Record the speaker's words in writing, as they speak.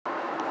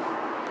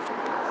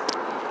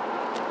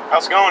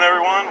How's it going,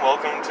 everyone?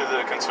 Welcome to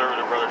the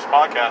Conservative Brothers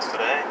podcast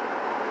today.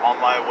 On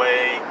my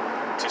way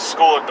to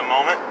school at the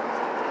moment,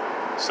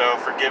 so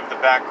forgive the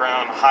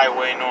background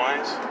highway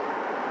noise.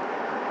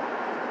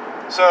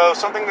 So,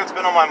 something that's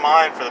been on my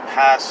mind for the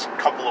past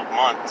couple of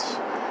months,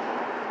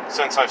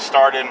 since I've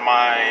started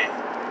my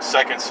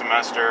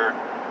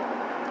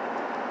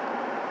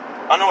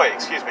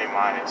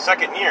my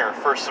second year,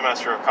 first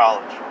semester of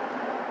college,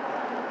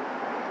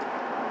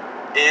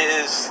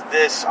 is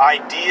this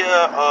idea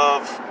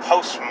of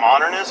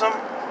postmodernism,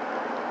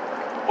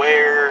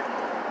 where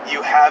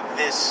you have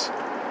this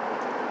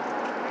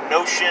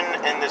notion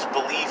and this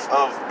belief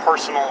of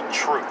personal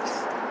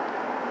truth.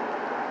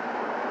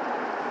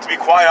 To be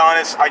quite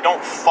honest, I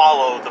don't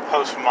follow the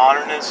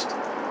postmodernist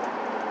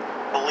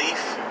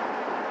belief,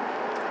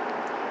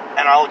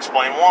 and I'll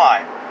explain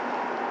why.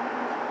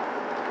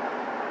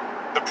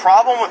 The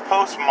problem with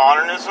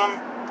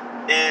postmodernism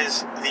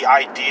is the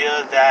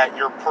idea that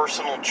your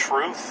personal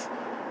truth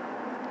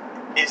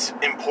is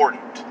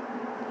important.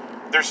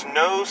 There's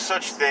no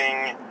such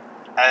thing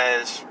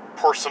as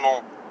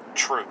personal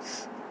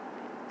truth.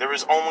 There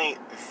is only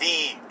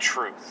the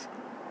truth,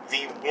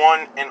 the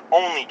one and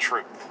only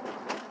truth.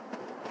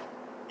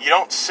 You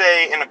don't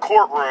say in a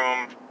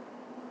courtroom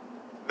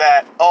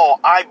that,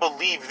 I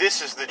believe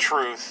this is the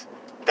truth,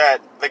 that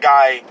the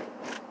guy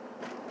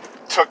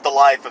took the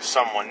life of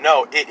someone.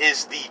 No, it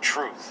is the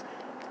truth.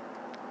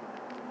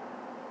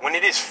 When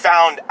it is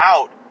found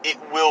out, it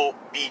will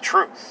be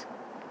truth.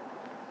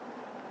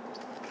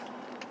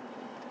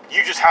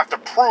 You just have to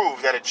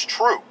prove that it's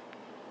true.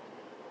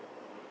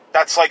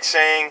 That's like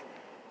saying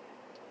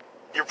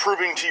you're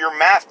proving to your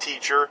math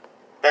teacher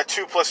that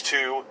 2 plus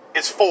 2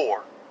 is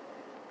 4.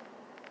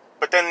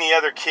 But then the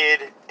other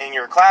kid in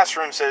your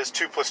classroom says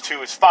 2 plus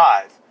 2 is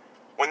 5,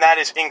 when that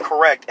is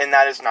incorrect and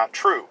that is not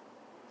true.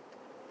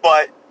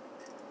 But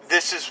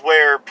this is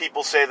where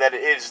people say that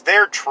it is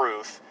their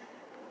truth,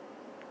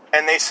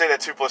 and they say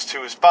that 2 plus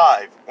 2 is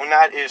 5, when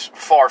that is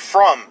far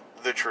from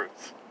the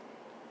truth.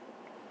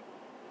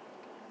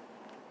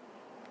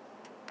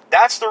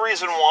 That's the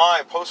reason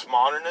why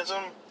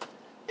postmodernism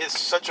is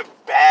such a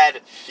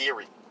bad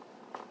theory.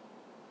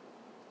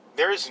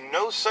 There is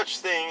no such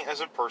thing as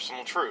a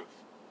personal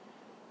truth.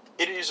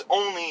 It is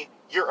only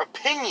your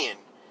opinion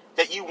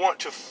that you want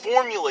to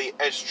formulate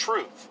as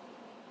truth,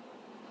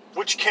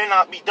 which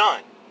cannot be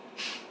done.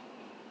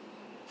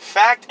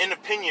 Fact and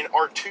opinion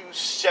are two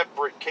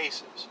separate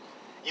cases.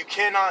 You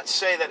cannot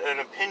say that an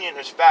opinion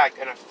is fact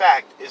and a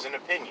fact is an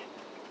opinion.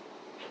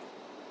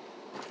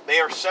 They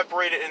are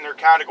separated in their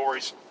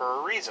categories for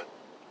a reason.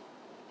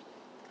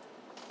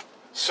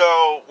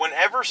 So,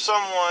 whenever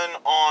someone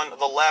on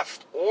the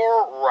left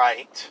or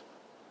right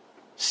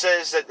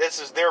says that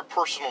this is their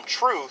personal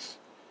truth,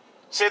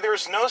 say there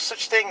is no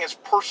such thing as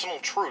personal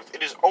truth.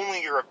 It is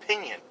only your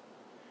opinion.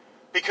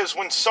 Because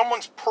when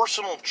someone's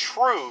personal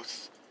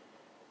truth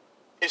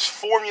is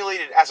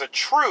formulated as a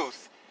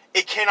truth,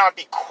 it cannot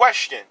be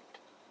questioned.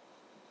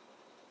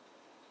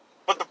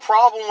 But the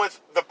problem with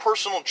the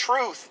personal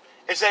truth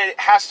is that it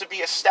has to be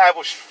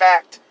established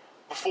fact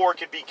before it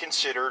could be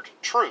considered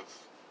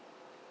truth.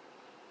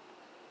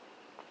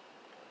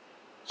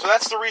 So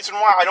that's the reason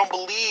why I don't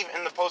believe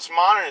in the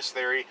postmodernist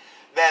theory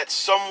that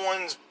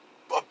someone's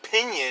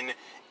opinion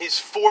is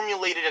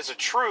formulated as a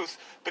truth,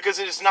 because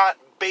it is not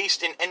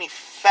based in any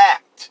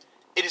fact.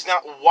 It is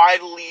not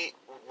widely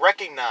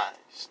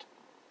recognized.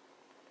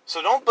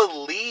 So don't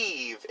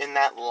believe in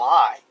that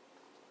lie.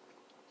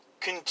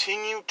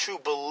 Continue to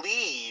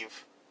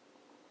believe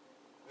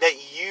that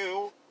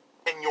you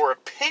and your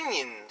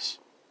opinions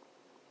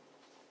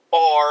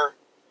are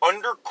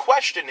under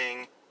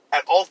questioning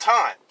at all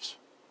times.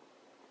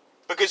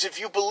 Because if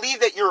you believe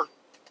that your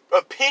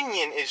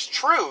opinion is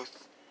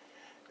truth,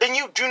 then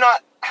you do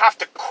not have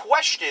to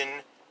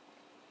question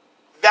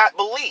that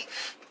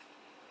belief.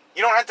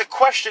 You don't have to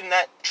question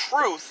that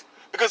truth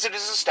because it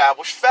is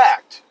established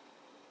fact.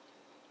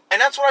 And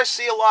that's what I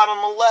see a lot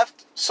on the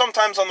left,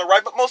 sometimes on the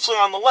right, but mostly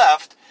on the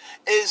left,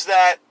 is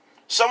that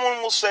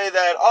someone will say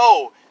that,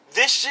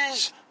 this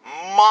is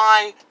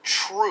my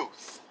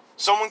truth.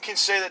 Someone can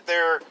say that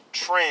they're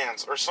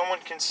trans, or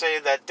someone can say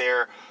that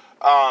they're,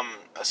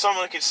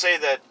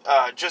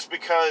 just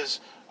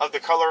because of the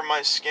color of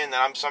my skin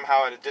that I'm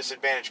somehow at a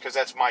disadvantage because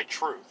that's my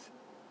truth.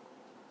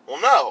 Well,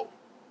 no.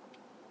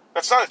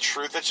 That's not a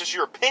truth, that's just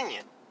your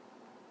opinion.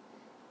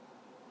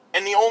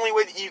 And the only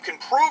way that you can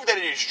prove that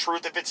it is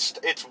truth if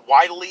it's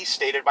widely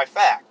stated by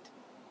fact.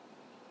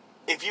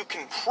 If you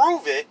can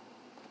prove it,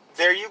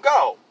 there you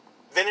go.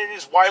 Then it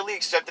is widely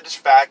accepted as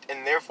fact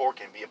and therefore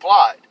can be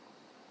applied.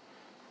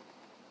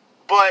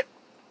 But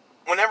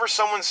whenever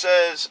someone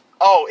says,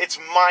 it's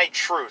my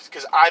truth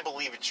because I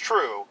believe it's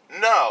true,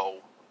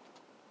 no.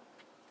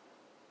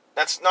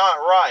 That's not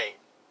right.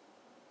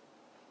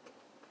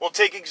 We'll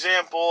take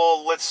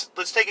example, let's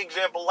take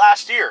example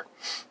last year.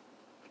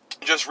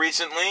 Just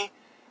recently,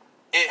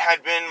 it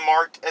had been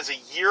marked as a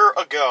year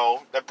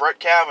ago that Brett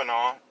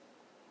Kavanaugh,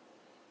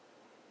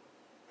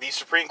 the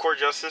Supreme Court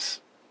Justice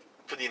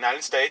for the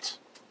United States,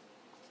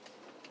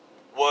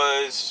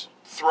 was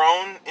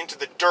thrown into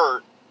the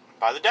dirt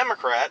by the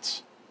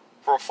Democrats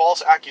for a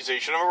false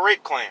accusation of a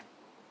rape claim.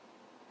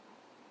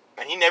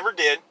 And he never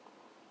did.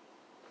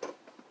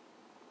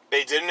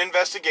 They did an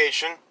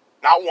investigation,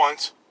 not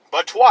once,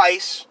 but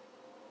twice.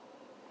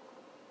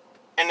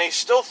 And they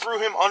still threw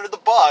him under the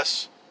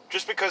bus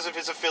just because of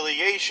his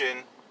affiliation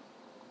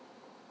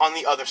on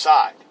the other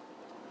side.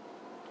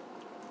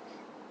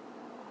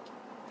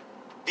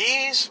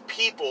 These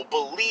people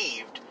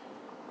believed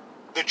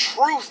the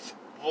truth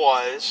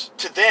was,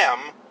 to them,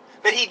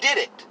 that he did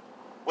it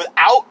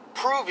without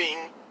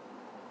proving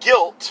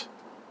guilt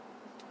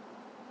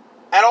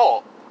at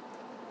all.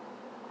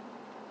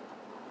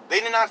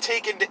 They did not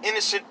take into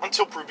innocent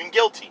until proven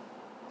guilty.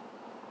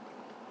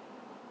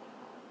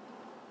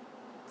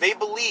 They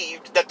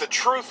believed that the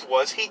truth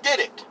was he did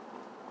it.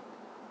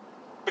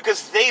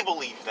 Because they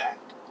believed that.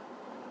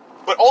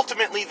 But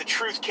ultimately the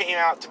truth came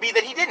out to be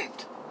that he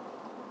didn't.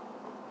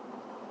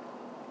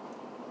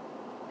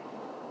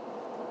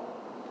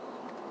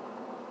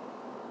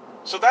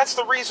 So that's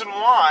the reason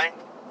why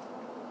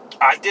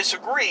I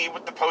disagree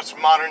with the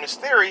postmodernist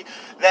theory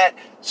that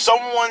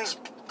someone's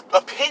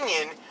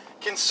opinion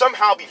can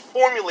somehow be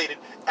formulated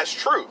as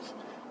truth.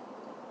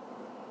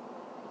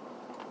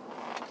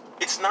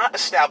 It's not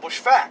established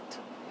fact.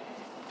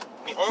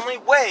 The only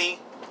way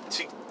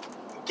to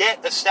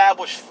get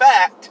established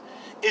fact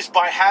is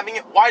by having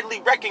it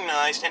widely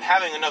recognized and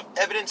having enough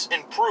evidence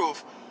and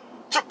proof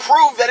to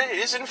prove that it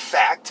is in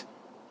fact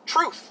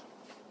truth.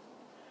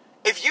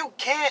 If you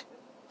can't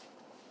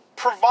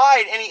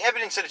provide any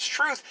evidence that it's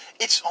truth,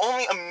 it's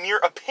only a mere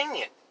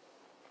opinion.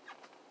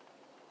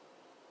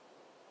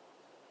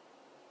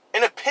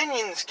 And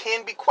opinions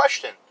can be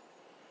questioned.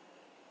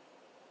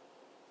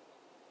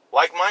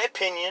 Like my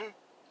opinion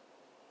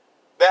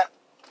that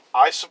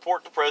I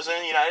support the President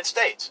of the United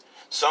States.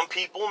 Some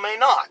people may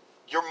not.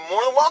 You're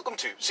more than welcome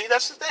to. See,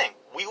 that's the thing.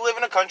 We live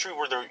in a country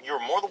where you're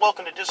more than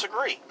welcome to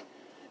disagree.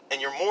 And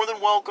you're more than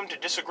welcome to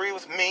disagree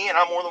with me, and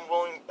I'm more than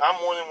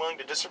willing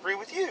to disagree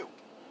with you.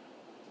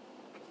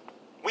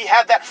 We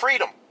have that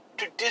freedom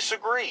to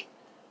disagree.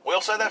 We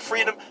also have that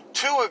freedom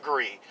to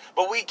agree.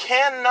 But we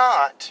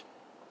cannot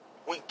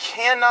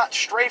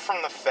stray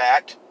from the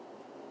fact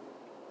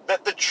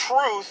that the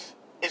truth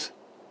is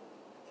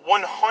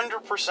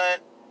 100%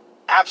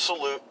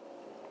 absolute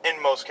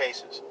in most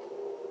cases.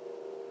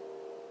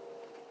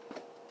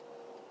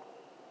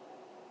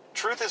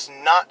 Truth is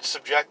not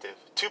subjective.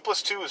 2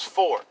 plus 2 is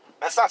 4.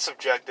 That's not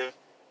subjective.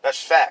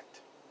 That's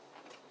fact.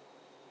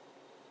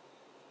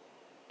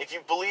 If you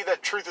believe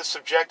that truth is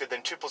subjective,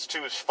 then 2 plus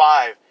 2 is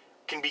 5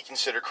 can be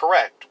considered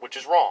correct, which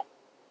is wrong.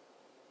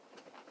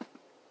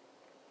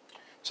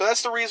 So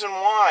that's the reason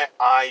why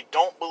I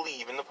don't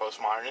believe in the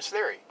postmodernist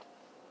theory.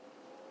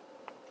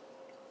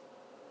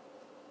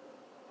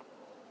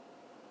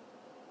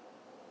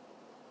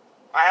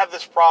 I have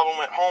this problem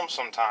at home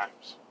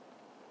sometimes.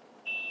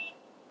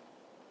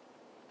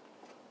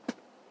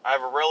 I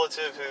have a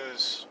relative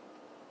who's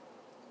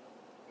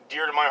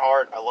dear to my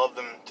heart. I love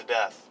them to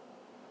death.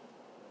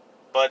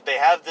 But they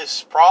have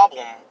this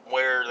problem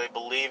where they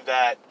believe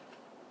that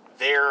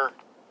their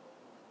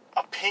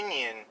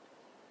opinion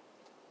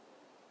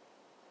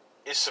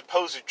is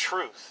supposed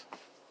truth.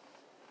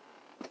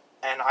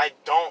 And I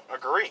don't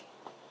agree.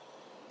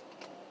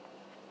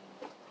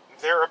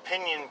 Their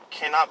opinion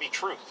cannot be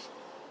truth,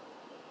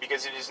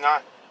 because it is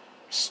not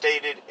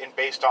stated and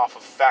based off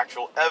of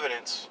factual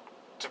evidence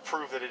to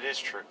prove that it is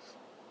truth.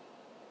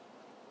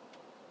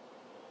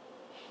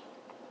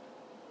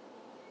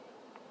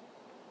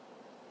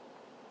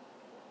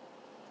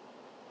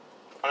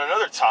 On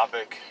another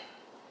topic,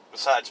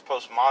 besides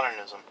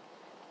postmodernism,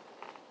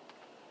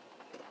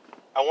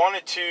 I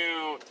wanted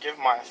to give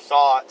my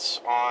thoughts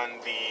on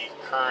the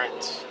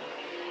current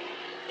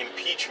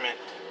impeachment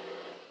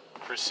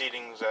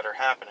proceedings that are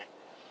happening.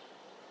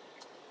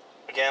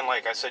 Again,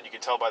 like I said, you can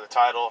tell by the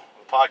title of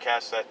the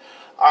podcast that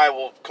I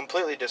will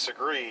completely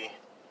disagree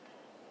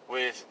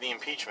with the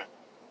impeachment.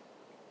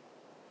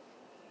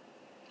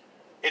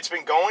 It's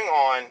been going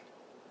on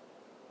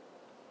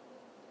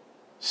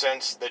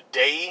since the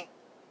day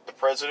the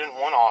president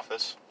won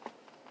office,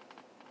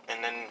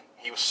 and then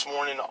he was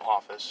sworn into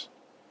office.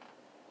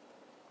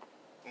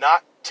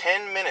 Not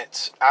 10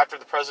 minutes after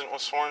the president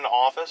was sworn into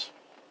office,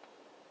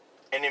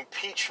 an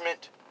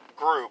impeachment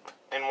group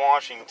in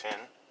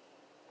Washington,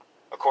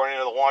 according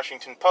to the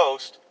Washington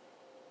Post,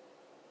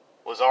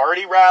 was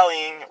already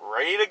rallying,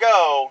 ready to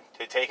go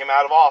to take him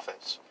out of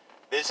office.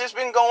 This has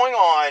been going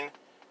on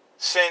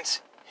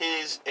since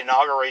his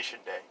inauguration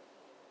day.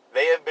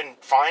 They have been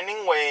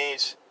finding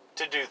ways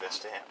to do this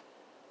to him.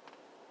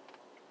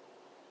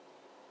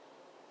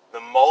 The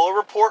Mueller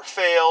report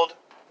failed.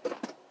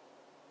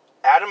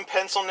 Adam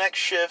Pencilneck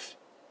Schiff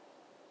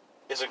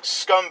is a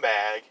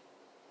scumbag.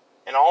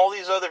 And all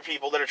these other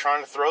people that are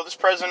trying to throw this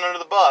president under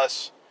the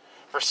bus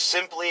for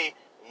simply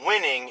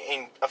winning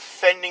and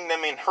offending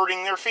them and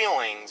hurting their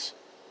feelings,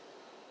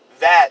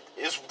 that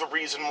is the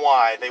reason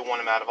why they want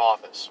him out of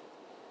office.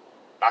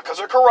 Not because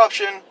of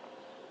corruption.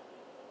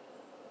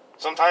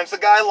 Sometimes the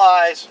guy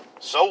lies.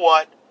 So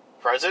what?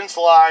 Presidents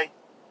lie.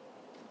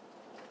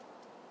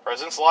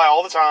 Presidents lie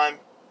all the time.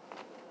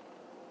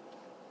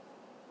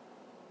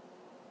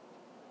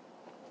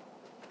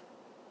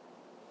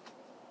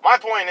 My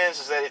point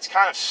is that it's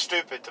kind of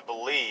stupid to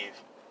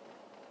believe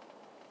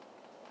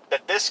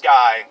that this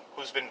guy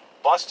who's been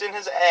busting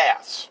his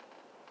ass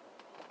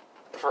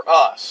for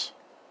us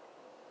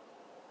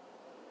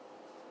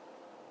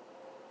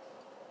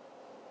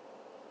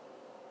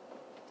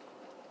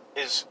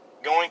is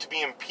going to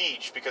be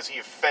impeached because he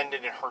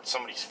offended and hurt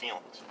somebody's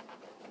feelings.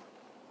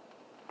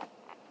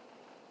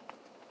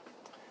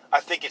 I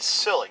think it's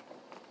silly.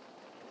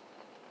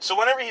 So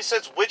whenever he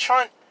says witch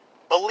hunt,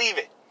 believe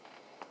it.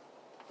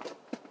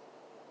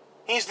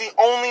 He's the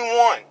only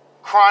one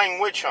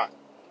crying witch hunt.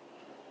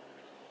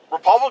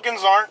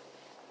 Republicans aren't.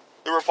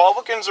 The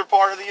Republicans are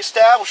part of the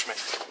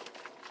establishment.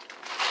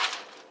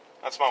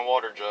 That's my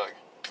water jug.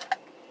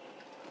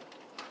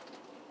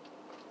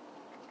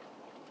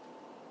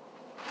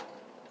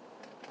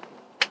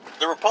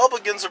 The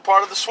Republicans are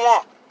part of the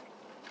swamp.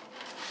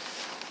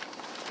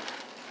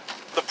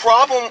 The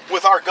problem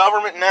with our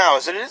government now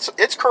is that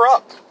it's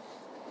corrupt.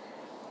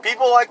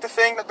 People like to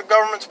think that the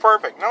government's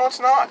perfect. No, it's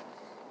not.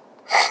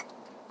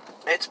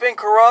 It's been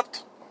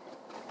corrupt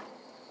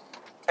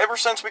ever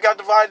since we got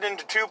divided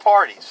into two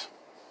parties.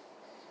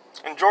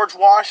 And George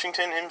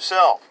Washington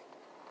himself,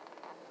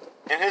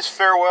 in his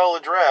farewell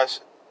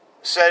address,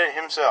 said it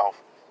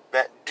himself,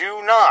 that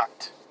do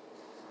not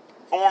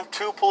form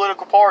two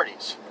political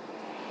parties.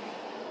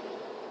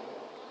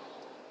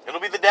 It'll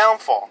be the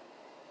downfall.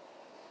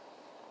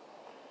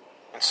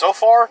 And so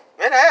far,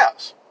 it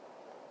has.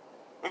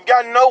 We've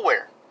gotten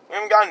nowhere. We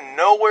haven't gotten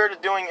nowhere to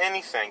doing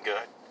anything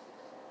good.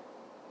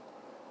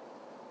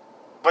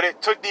 But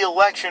it took the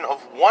election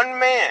of one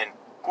man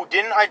who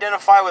didn't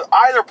identify with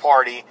either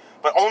party,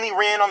 but only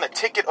ran on the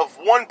ticket of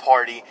one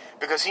party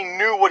because he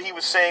knew what he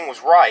was saying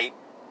was right.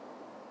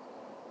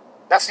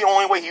 That's the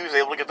only way he was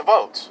able to get the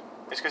votes.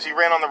 It's because he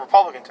ran on the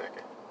Republican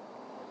ticket.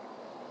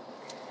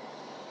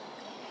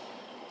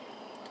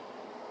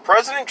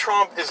 President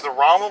Trump is the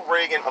Ronald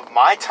Reagan of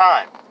my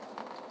time.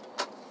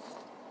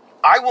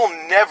 I will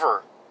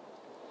never,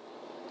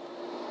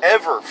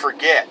 ever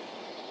forget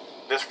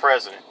this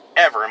president,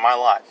 ever in my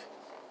life.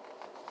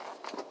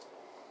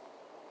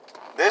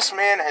 This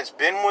man has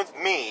been with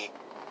me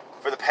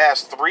for the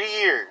past 3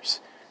 years,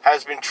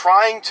 has been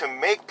trying to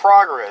make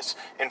progress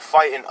and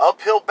fight an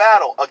uphill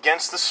battle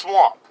against the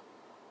swamp.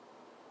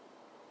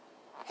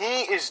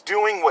 He is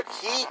doing what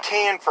he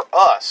can for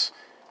us.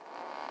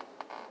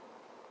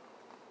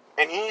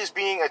 And he is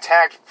being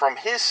attacked from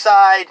his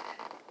side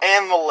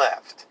and the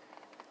left.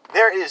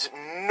 There is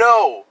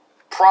no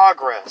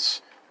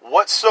progress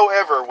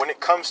whatsoever when it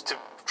comes to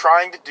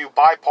trying to do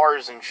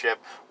bipartisanship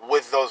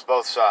with those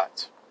both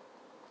sides.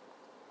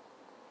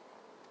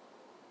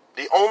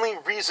 The only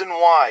reason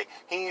why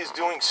he is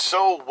doing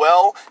so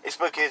well is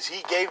because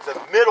he gave the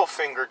middle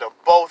finger to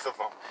both of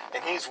them.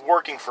 And he's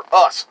working for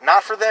us,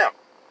 not for them.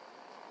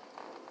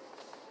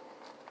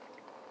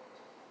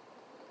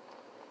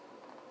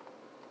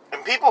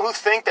 And people who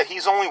think that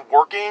he's only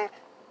working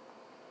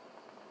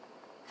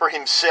for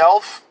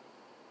himself,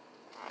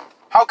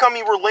 how come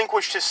he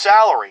relinquished his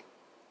salary?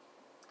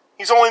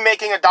 He's only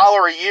making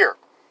 $1 a year.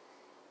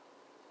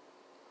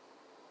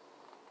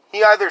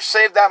 He either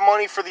saved that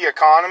money for the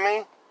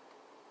economy,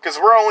 because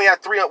we're only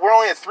at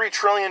 $3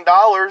 trillion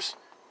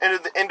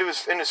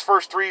in his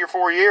first 3 or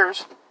 4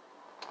 years,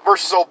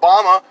 versus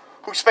Obama,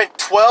 who spent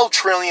 $12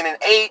 trillion in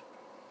 8.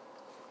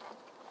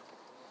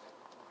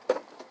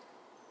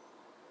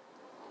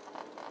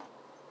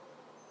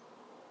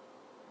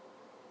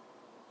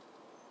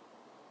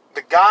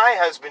 The guy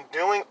has been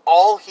doing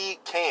all he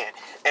can,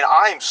 and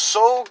I am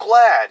so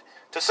glad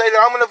to say that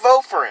I'm going to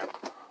vote for him.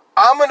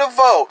 I'm going to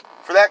vote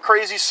for that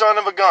crazy son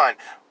of a gun.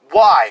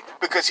 Why?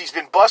 Because he's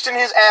been busting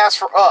his ass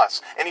for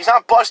us, and he's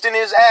not busting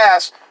his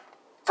ass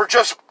for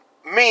just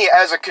me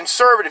as a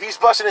conservative. He's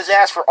busting his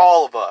ass for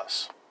all of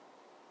us.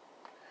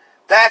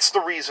 That's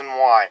the reason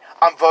why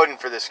I'm voting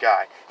for this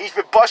guy. He's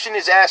been busting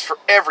his ass for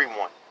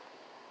everyone.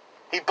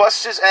 He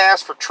busts his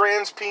ass for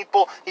trans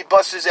people. He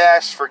busts his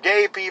ass for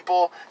gay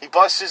people. He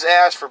busts his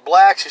ass for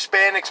blacks,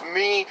 Hispanics,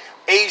 me,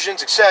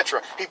 Asians,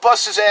 etc. He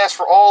busts his ass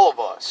for all of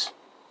us.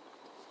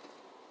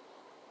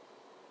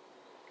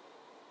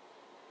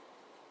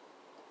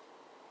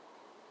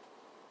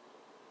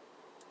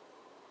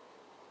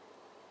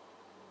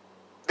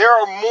 There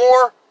are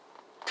more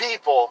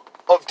people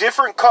of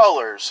different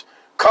colors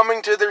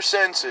coming to their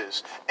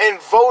senses and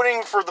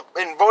voting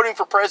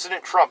for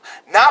President Trump,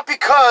 not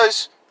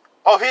because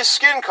of his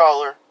skin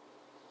color,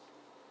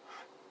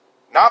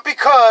 not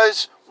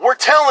because we're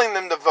telling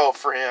them to vote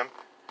for him,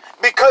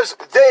 because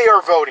they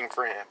are voting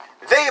for him.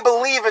 They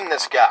believe in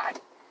this guy.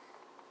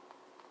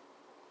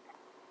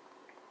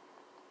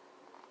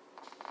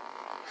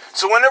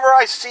 So whenever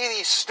I see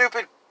these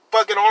stupid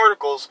fucking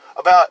articles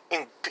about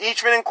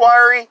impeachment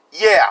inquiry,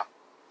 yeah,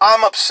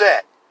 I'm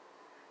upset.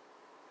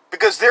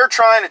 Because they're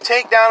trying to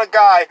take down a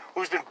guy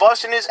who's been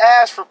busting his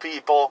ass for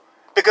people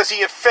because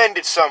he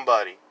offended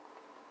somebody.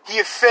 he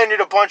offended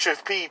a bunch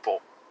of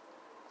people.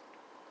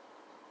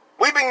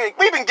 We've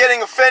been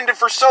getting offended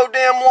for so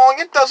damn long,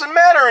 it doesn't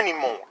matter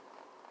anymore.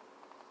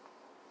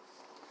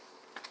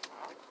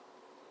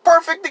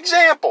 Perfect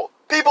example.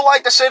 People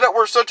like to say that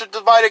we're such a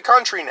divided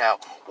country now.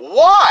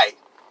 Why?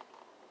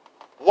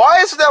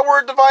 Why is it that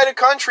we're a divided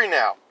country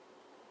now?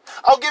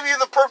 I'll give you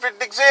the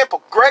perfect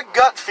example. Greg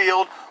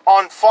Gutfeld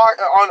on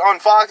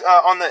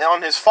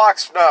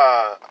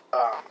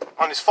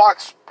his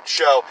Fox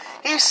show,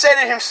 he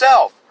said it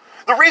himself.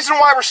 The reason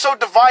why we're so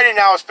divided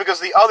now is because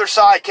the other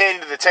side came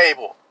to the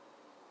table.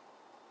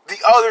 The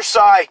other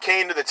side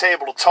came to the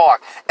table to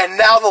talk, and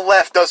now the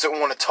left doesn't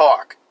want to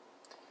talk.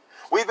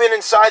 We've been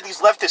inside these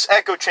leftist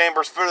echo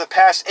chambers for the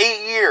past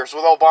 8 years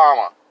with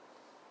Obama.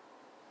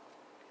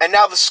 And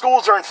now the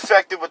schools are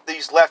infected with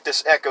these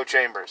leftist echo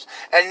chambers.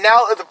 And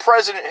now that the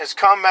president has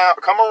come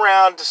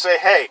around to say,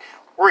 hey,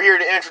 we're here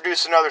to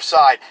introduce another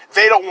side,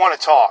 they don't want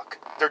to talk.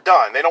 They're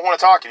done. They don't want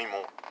to talk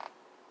anymore.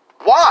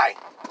 Why?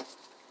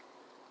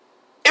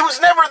 It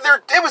was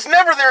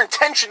never their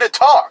intention to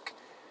talk.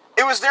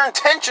 It was their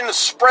intention to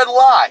spread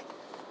lie.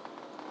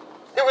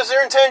 It was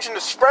their intention to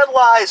spread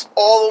lies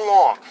all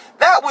along.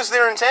 That was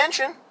their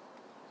intention.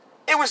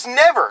 It was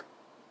never,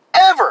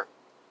 ever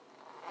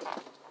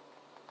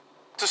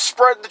to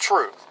spread the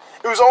truth.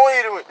 It was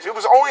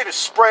only to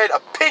spread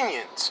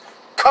opinions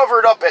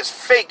covered up as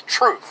fake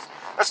truth.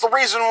 That's the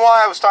reason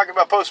why I was talking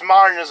about Post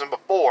Modernism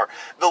before.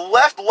 The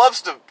left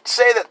loves to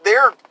say that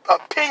their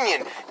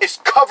opinion is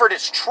covered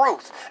as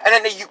truth, and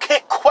then you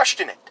can't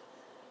question it.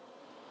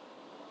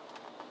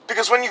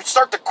 Because when you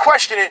start to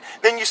question it,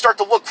 then you start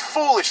to look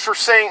foolish for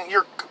saying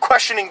you're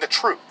questioning the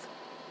truth.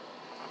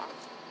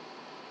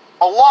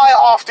 A lie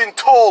often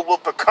told will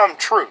become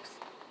truth.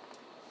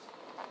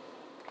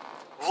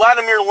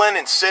 Vladimir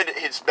Lenin said it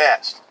his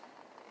best.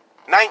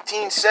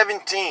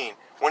 1917,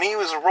 when he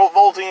was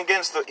revolting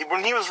against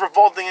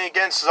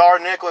Tsar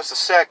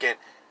Nicholas II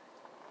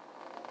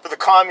for the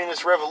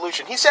Communist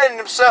Revolution, he said it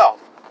himself.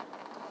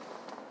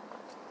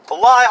 A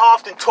lie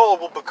often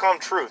told will become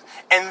truth.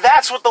 And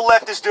that's what the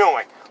left is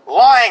doing.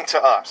 Lying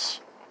to us.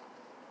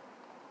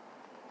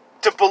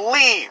 To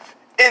believe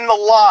in the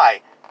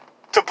lie.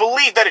 To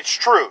believe that it's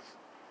truth.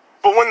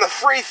 But when the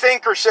free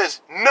thinker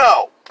says,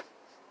 no,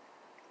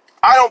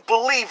 I don't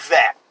believe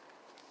that,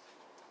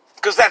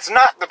 because that's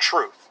not the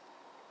truth,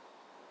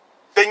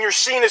 then you're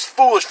seen as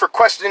foolish for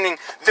questioning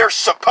their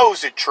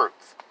supposed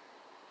truth.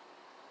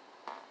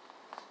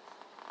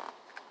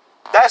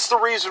 That's the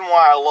reason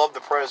why I love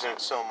the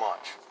president so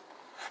much.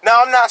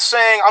 Now, I'm not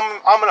saying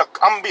I'm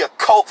gonna be a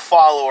cult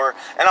follower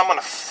and I'm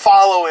gonna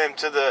follow him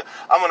into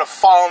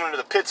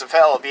the pits of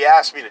hell if he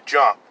asks me to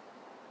jump.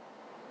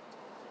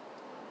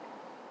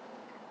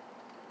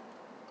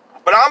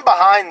 But I'm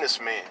behind this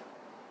man.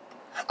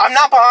 I'm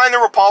not behind the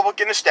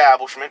Republican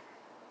establishment.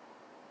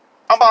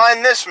 I'm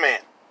behind this man.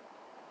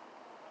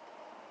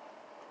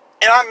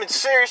 And I've been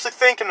seriously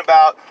thinking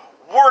about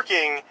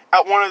working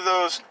at one of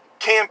those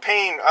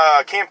campaign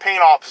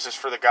offices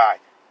for the guy.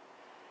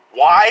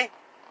 Why?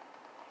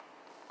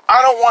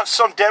 I don't want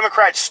some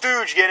Democrat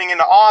stooge getting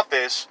into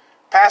office,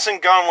 passing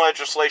gun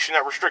legislation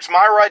that restricts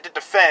my right to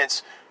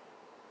defense.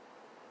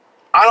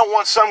 I don't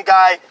want some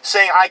guy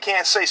saying I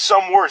can't say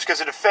some words because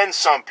it offends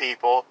some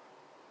people.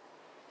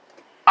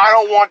 I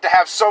don't want to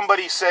have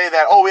somebody say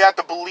that, oh, we have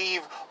to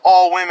believe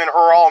all women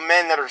or all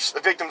men that are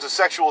victims of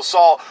sexual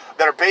assault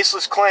that are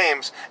baseless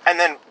claims and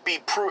then be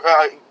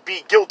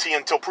guilty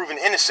until proven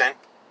innocent.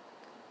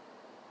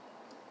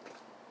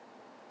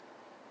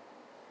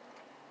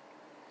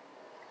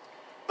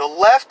 The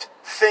left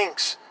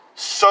thinks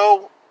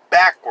so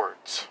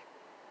backwards.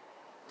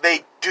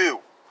 They do.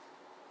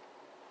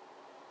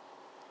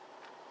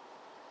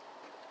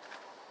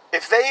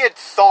 If they had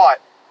thought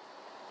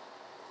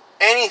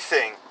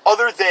anything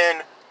other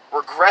than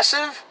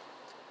regressive,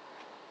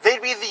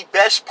 they'd be the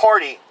best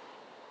party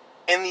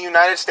in the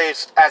United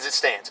States as it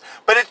stands.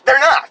 But they're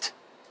not.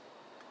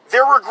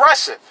 They're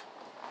regressive.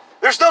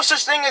 There's no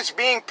such thing as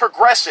being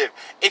progressive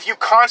if you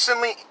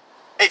constantly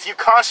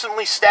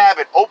stab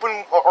at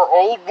open or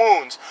old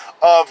wounds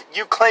of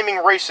you claiming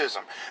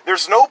racism.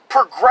 There's no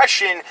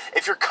progression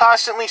if you're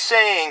constantly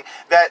saying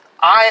that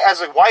I, as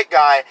a white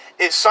guy,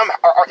 is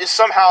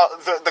somehow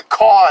the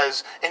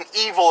cause and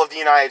evil of the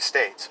United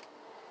States.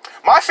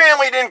 My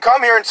family didn't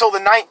come here until the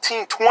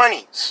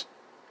 1920s.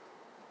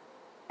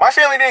 My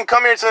family didn't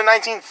come here until the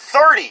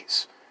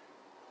 1930s.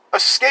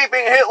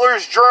 Escaping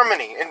Hitler's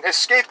Germany and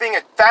escaping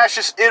a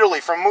fascist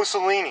Italy from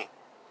Mussolini.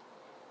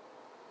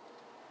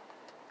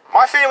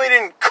 My family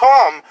didn't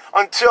come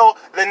until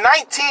the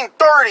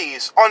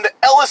 1930s onto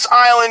Ellis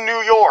Island,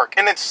 New York,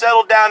 and then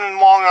settled down in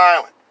Long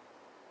Island.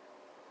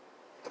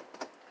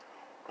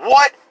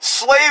 What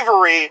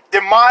slavery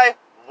did my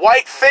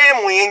white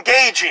family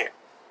engage in?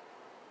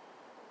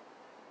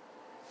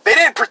 They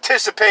didn't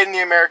participate in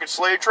the American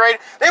slave trade.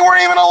 They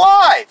weren't even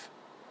alive.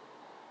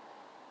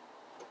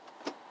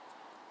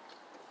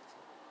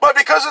 But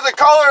because of the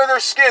color of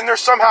their skin, they're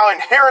somehow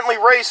inherently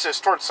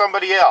racist towards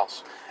somebody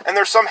else. And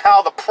they're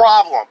somehow the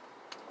problem.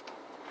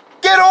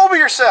 Get over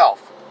yourself.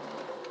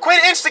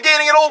 Quit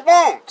instigating at old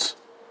wounds.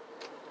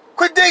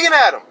 Quit digging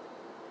at them.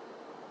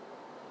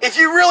 If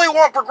you really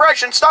want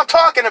progression, stop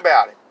talking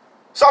about it.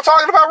 Stop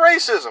talking about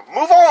racism.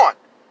 Move on.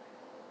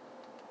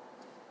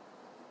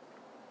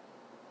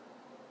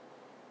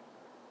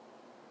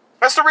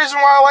 That's the reason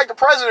why I like the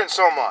president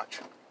so much.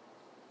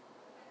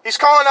 He's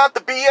calling out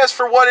the BS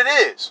for what it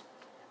is.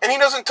 And he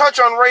doesn't touch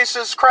on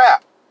racist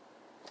crap.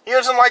 He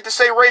doesn't like to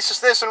say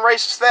racist this and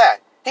racist that.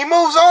 He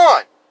moves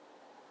on.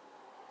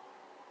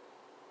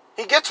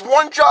 He gets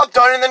one job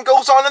done and then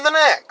goes on to the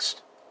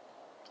next.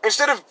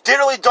 Instead of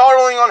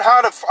diddly-dawdling on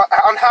how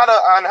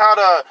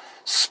to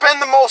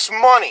spend the most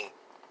money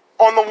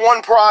on the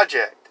one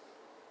project.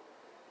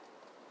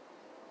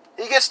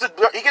 He gets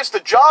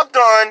the job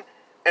done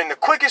in the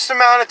quickest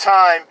amount of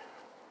time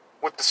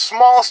with the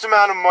smallest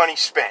amount of money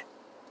spent.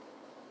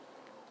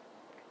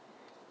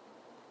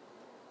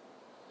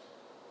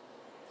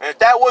 And if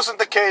that wasn't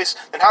the case,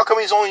 then how come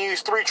he's only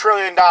used $3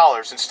 trillion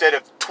instead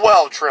of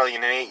 $12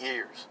 trillion in 8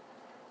 years?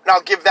 And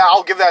I'll give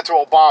that to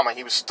Obama.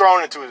 He was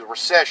thrown into a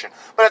recession.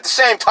 But at the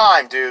same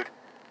time, dude,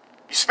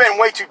 you spend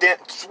way too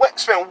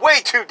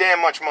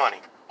damn much money.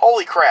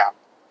 Holy crap.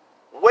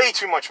 Way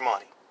too much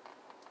money.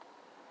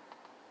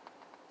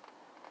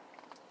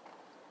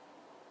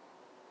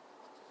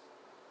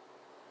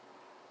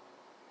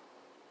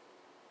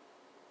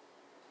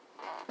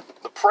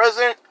 The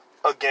president,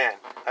 again,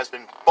 has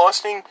been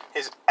busting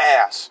his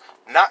ass,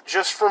 not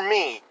just for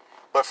me,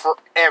 but for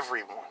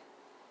everyone.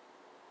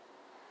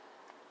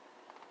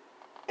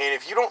 And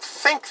if you don't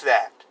think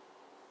that,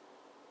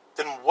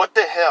 then what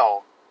the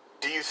hell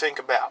do you think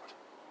about?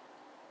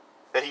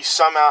 That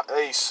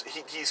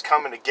he's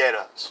coming to get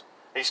us.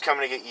 He's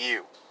coming to get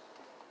you.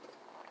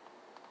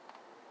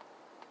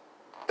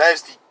 That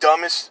is the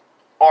dumbest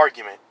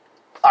argument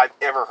I've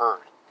ever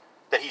heard.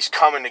 That he's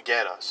coming to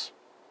get us.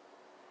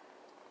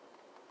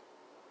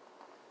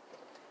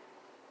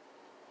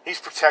 He's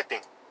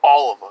protecting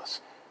all of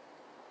us.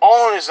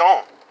 All on his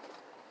own.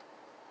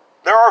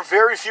 There are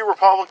very few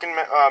Republican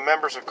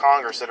members of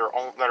Congress that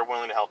are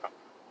willing to help him.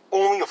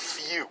 Only a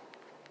few.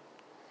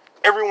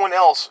 Everyone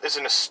else is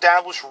an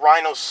established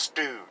rhino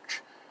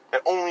stooge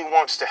that only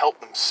wants to help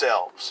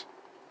themselves.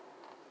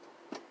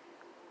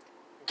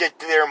 Get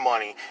their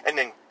money and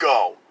then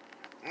go.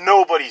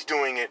 Nobody's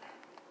doing it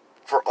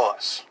for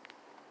us.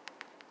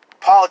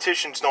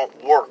 Politicians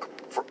don't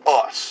work for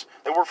us.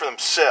 They work for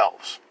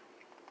themselves.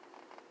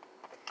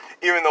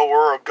 Even though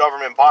we're a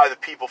government by the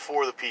people,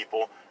 for the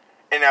people,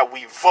 and that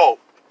we vote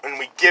and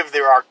we give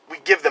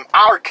them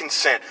our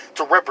consent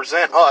to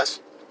represent us,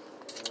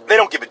 they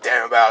don't give a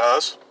damn about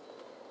us.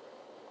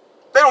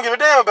 They don't give a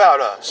damn about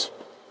us.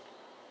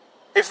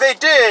 If they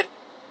did,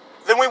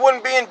 then we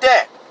wouldn't be in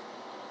debt.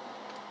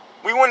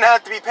 We wouldn't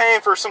have to be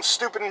paying for some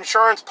stupid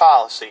insurance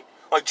policy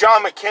like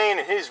John McCain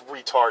and his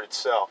retarded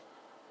self,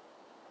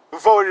 who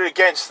voted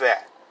against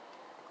that.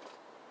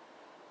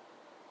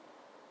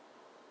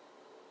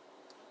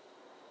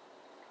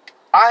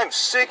 I am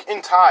sick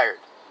and tired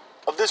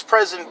of this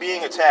president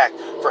being attacked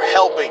for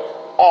helping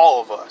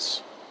all of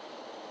us.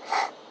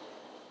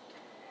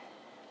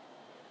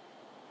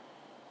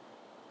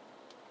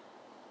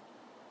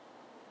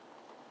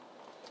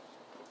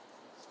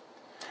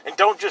 And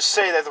don't just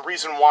say that the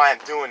reason why I'm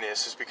doing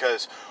this is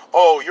because,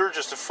 oh, you're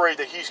just afraid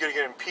that he's going to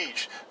get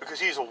impeached because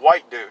he's a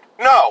white dude.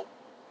 No!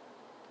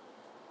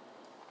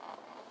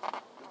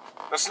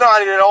 That's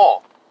not it at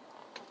all.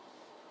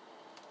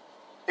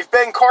 If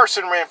Ben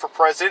Carson ran for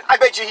president, I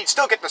bet you he'd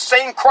still get the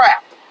same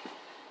crap.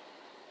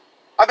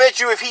 I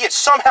bet you if he had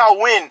somehow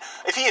won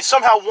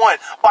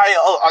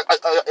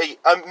by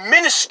a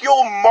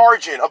minuscule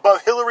margin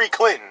above Hillary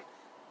Clinton,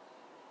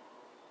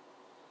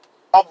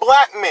 a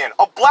black man,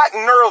 a black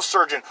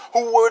neurosurgeon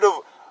who would have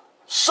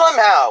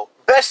somehow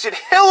bested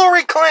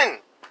Hillary Clinton,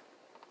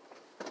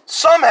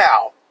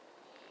 somehow,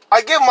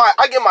 I give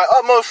my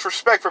utmost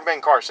respect for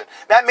Ben Carson.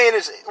 That man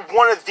is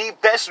one of the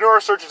best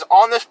neurosurgeons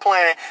on this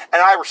planet,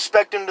 and I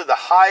respect him to the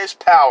highest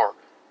power.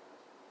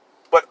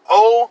 But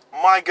oh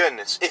my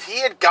goodness, if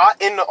he had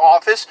got into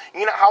office,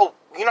 you know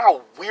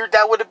how weird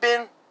that would have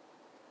been?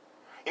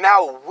 You know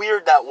how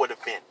weird that would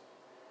have been?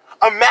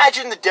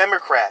 Imagine the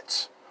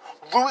Democrats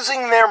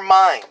losing their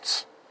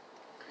minds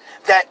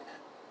that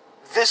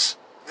this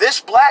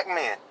black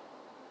man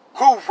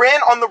who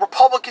ran on the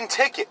Republican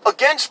ticket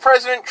against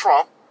President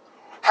Trump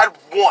had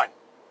won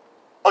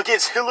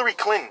against Hillary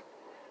Clinton.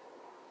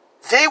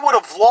 They would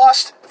have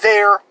lost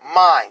their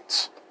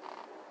minds.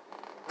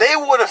 They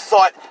would have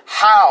thought,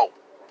 how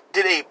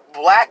did a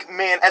black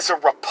man as a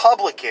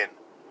Republican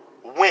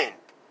win?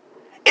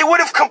 It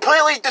would have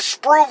completely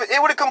disproven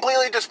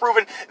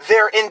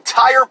their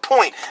entire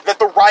point that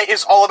the right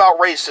is all about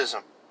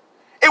racism.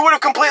 It would have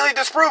completely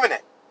disproven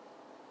it.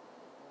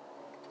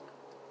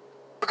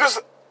 Because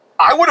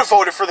I would have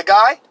voted for the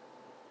guy.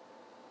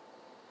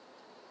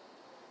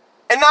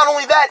 And And not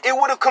only that, it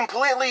would have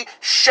completely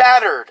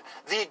shattered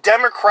the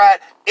Democrat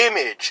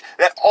image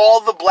that all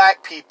the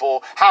black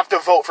people have to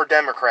vote for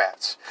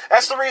Democrats.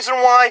 That's the reason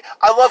why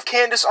I love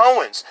Candace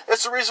Owens.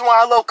 That's the reason why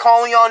I love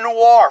Colleen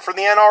Noir from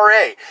the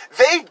NRA.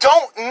 They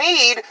don't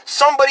need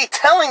somebody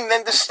telling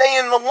them to stay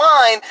in the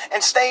line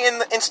and stay in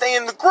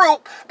the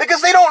group,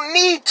 because they don't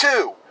need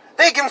to.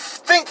 They can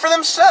think for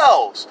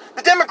themselves.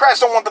 The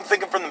Democrats don't want them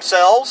thinking for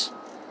themselves.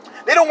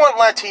 They don't want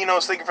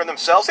Latinos thinking for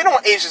themselves. They don't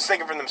want Asians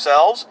thinking for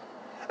themselves.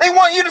 They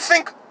want you to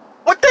think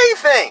what they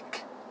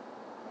think.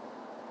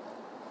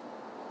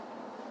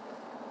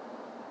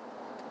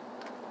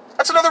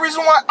 That's another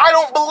reason why I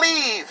don't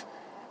believe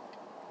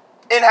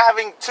in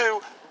having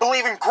to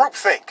believe in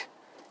groupthink.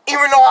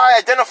 Even though I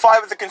identify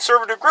with the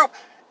conservative group,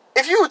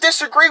 if you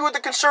disagree with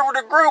the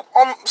conservative group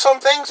on some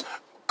things,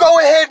 go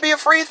ahead, be a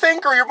free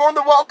thinker. You're more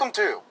than welcome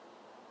to.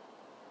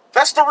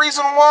 That's the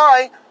reason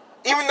why,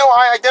 even though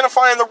I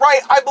identify on the right,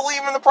 I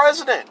believe in the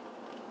president.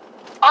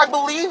 I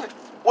believe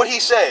what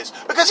he says,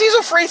 because he's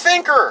a free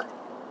thinker.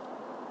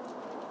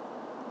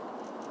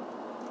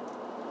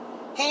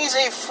 He's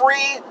a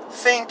free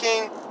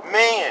thinking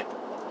man.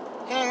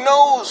 He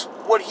knows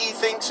what he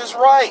thinks is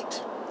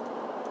right,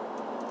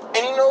 and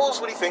he knows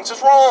what he thinks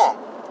is wrong.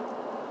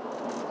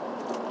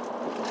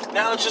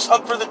 Now it's just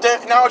up for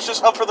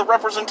the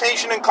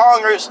representation in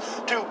Congress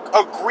to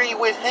agree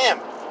with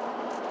him.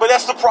 But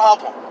that's the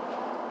problem.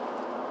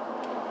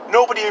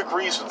 Nobody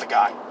agrees with the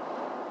guy.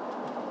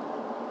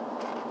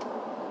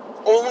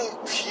 Only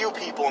few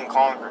people in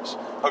Congress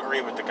agree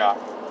with the guy.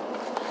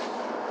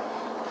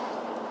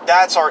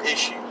 That's our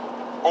issue.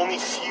 Only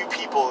few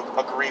people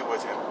agree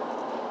with him.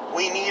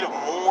 We need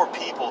more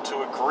people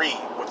to agree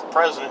with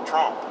President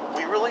Trump.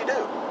 We really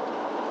do.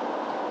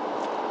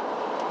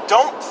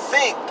 Don't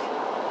think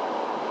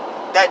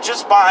that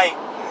just by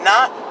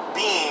not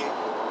being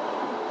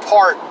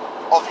part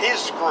of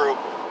his group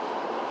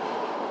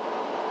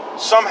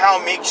somehow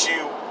makes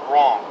you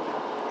wrong.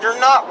 You're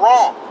not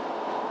wrong.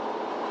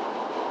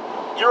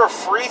 You're a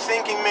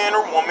free-thinking man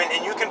or woman,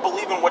 and you can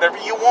believe in whatever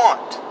you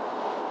want.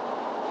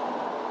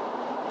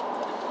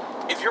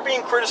 If you're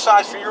being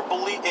criticized for you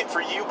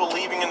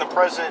believing in the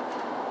president,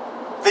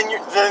 then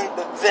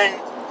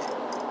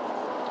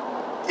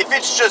if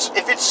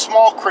it's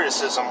small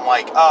criticism,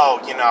 like,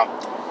 oh,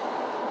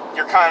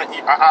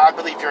 I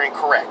believe you're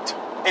incorrect.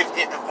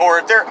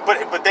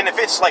 But then if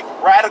it's like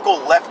radical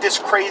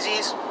leftist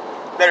crazies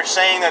that are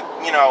saying that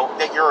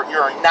that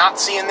you're a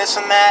Nazi and this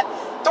and that,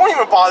 don't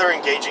even bother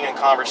engaging in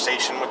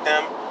conversation with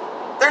them.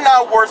 They're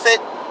not worth it.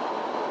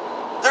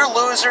 They're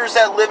losers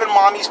that live in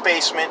mommy's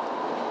basement.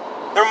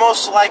 They're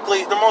most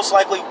likely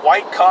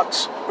white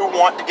cucks who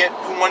want to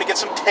get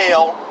some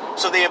tail,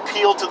 so they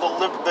appeal to the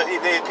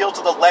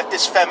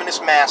leftist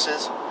feminist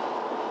masses.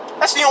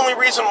 That's the only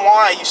reason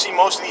why you see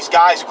most of these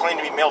guys who claim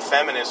to be male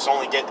feminists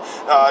only get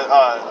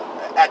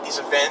at these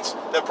events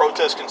that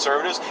protest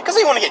conservatives, because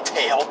they want to get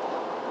tail.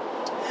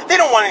 They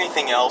don't want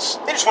anything else.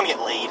 They just want to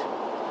get laid.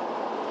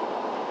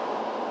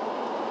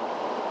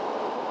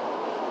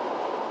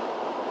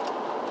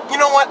 You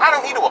know what? I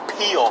don't need to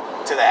appeal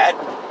to that.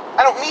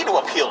 I don't need to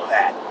appeal to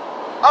that.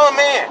 I'm a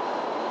man.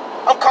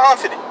 I'm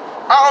confident.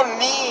 I don't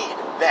need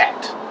that.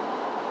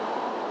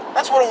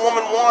 That's what a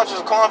woman wants, is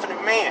a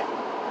confident man.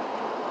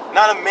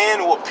 Not a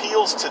man who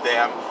appeals to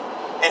them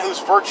and who's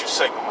virtue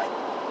signaling.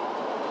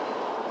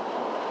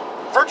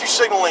 Virtue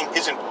signaling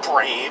isn't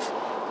brave.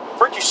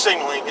 Virtue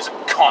signaling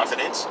isn't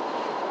confidence.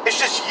 It's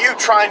just you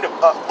trying to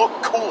look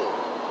cool.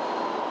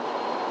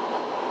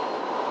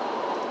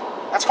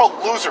 That's called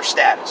loser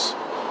status.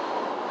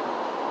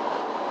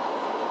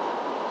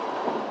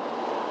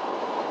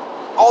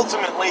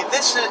 Ultimately,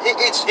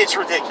 it's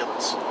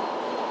ridiculous.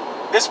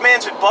 This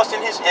man's been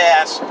busting his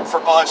ass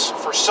for us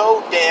for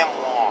so damn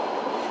long.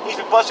 He's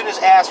been busting his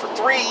ass for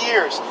 3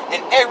 years,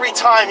 and every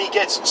time he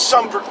gets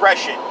some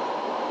progression,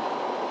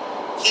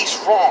 he's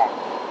wrong.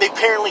 They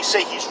apparently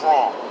say he's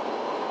wrong.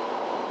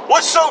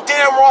 What's so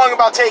damn wrong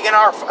about taking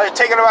our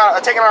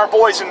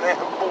boys in the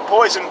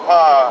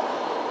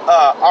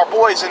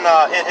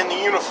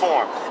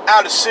uniform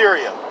out of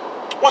Syria?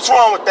 What's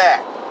wrong with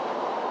that?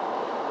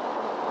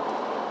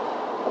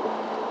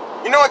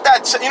 You know what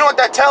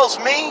that tells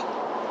me?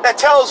 That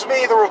tells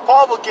me the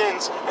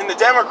Republicans and the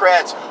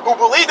Democrats who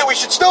believe that we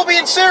should still be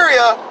in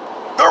Syria,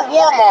 they're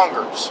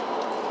warmongers.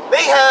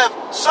 They have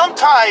some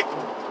type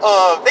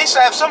of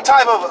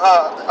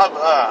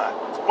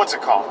what's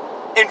it called?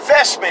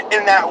 Investment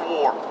in that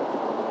war.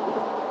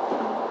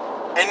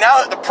 And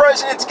now that the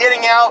president's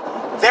getting out,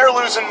 they're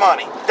losing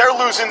money. They're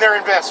losing their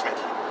investment.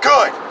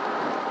 Good.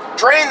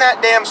 Drain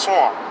that damn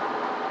swamp.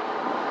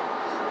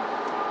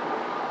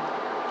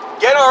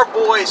 Get our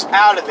boys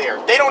out of there.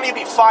 They don't need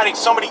to be fighting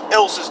somebody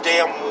else's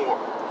damn war.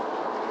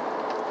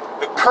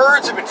 The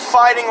Kurds have been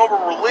fighting over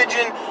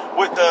religion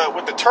with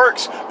the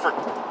Turks for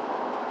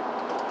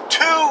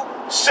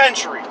 2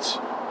 centuries.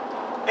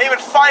 They've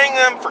been fighting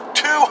them for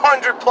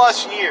 200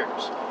 plus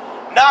years.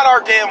 Not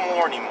our damn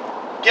war anymore.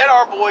 Get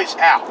our boys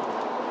out.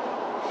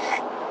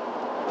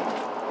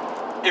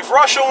 If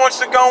Russia wants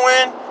to go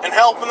in and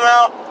help them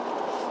out,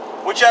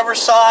 whichever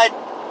side,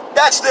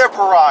 that's their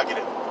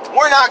prerogative.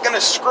 We're not going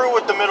to screw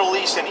with the Middle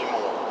East anymore.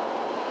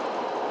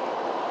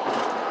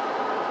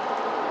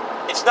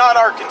 It's not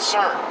our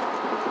concern.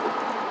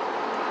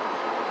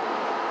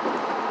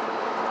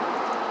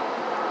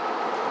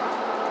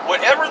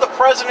 Whatever the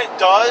president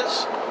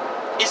does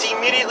is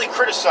immediately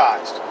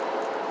criticized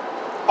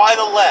by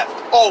the left,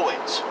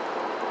 always.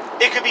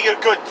 It could be a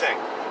good thing,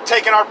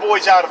 taking our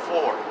boys out of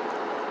war.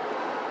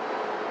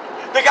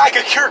 The guy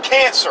could cure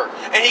cancer,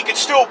 and he could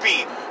still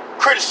be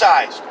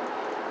criticized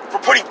for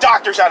putting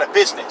doctors out of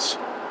business.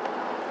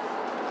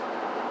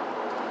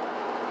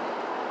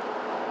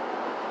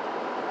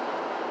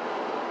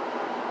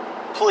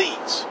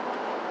 Please.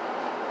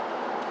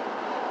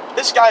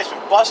 This guy's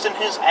been busting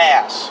his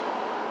ass.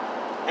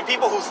 And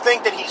people who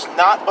think that he's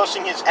not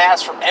busting his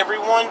ass for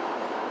everyone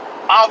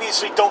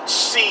obviously don't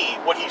see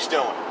what he's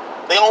doing.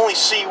 They only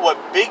see what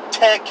big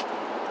tech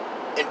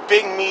and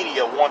big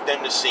media want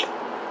them to see.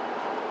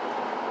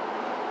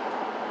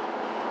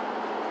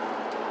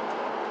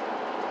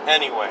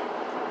 Anyway.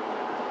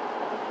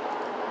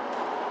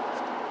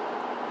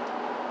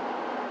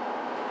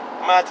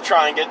 I'm going to have to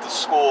try and get to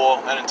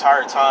school an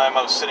entire time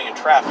I was sitting in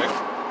traffic.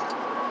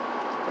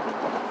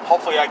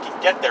 Hopefully I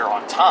can get there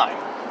on time.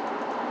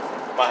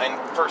 My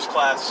first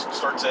class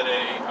starts at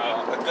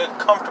a good,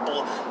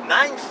 comfortable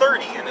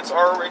 9:30, and it's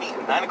already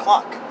 9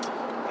 o'clock.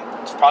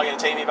 It's probably going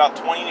to take me about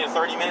 20 to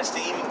 30 minutes to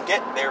even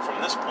get there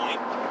from this point.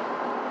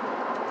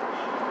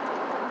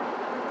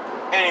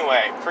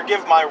 Anyway,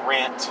 forgive my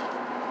rant.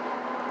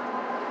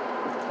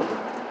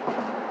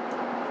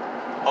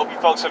 Hope you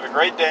folks have a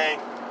great day.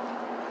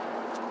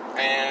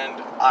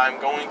 And I'm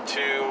going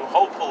to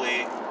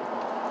hopefully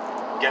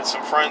get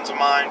some friends of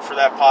mine for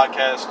that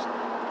podcast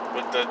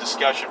with the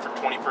discussion for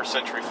 21st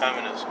century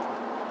feminism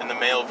and the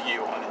male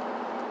view on it.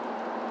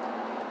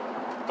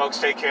 Folks,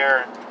 take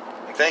care,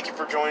 and thank you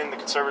for joining the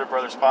Conservative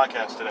Brothers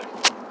podcast today.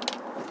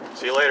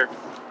 See you later.